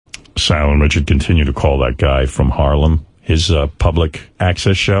Sal and Richard continue to call that guy from Harlem, his public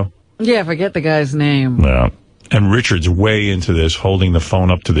access show. Yeah, forget the guy's name. Yeah. And Richard's way into this, holding the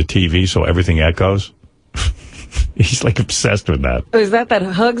phone up to the TV so everything echoes. He's like obsessed with that. Is that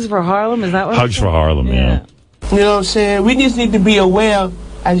Hugs for Harlem? Is that what Hugs for Harlem, yeah. You know what I'm saying? We just need to be aware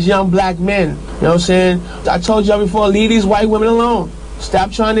as young black men. You know what I'm saying? I told y'all before, leave these white women alone.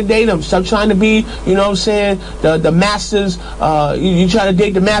 Stop trying to date them. Stop trying to be, you know what I'm saying, the master's, you try to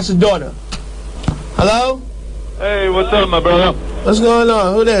date the master's daughter. Hello? Hey, what's up, my brother? What's going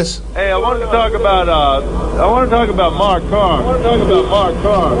on? Who this? Hey, I wanted to talk about Mark Carr.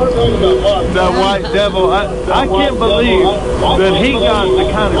 That white devil. I can't believe that he got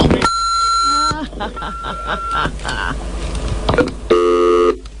the kind of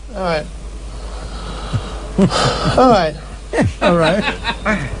All right.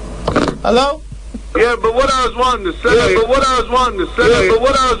 Hello? Yeah, but what I was wanting to say.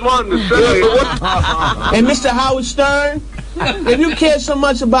 And Mr. Howard Stern, if you care so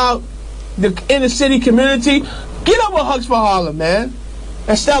much about the inner city community, get up with Hugs for Harlem, man.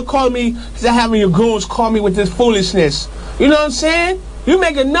 And stop calling me, instead of having your goons call me with this foolishness. You know what I'm saying? You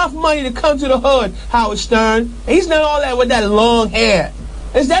make enough money to come to the hood, Howard Stern. And he's not all that with that long hair.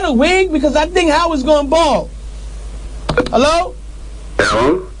 Is that a wig? Because I think Howard's going bald. Hello?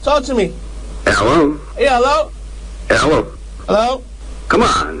 Hello? Talk to me. Hello? Yeah, hello? Hello? Hello? Come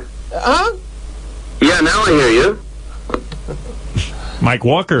on. Huh? Yeah, now I hear you. Mike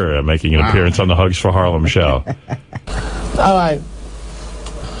Walker making an appearance on the Hugs for Harlem show. All right.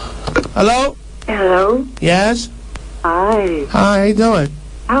 Hello? Hello? Yes? Hi. Hi, how you doing?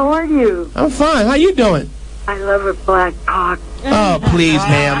 How are you? I'm fine. How you doing? I love a black cock. Oh, please,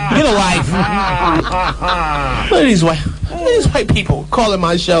 ma'am. Get a life. Look at these white people calling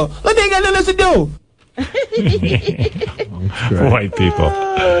my show. Look, they ain't got nothing else to do. White people.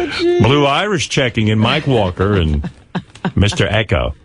 Blue Irish checking in, Mike Walker and Mr. Echo.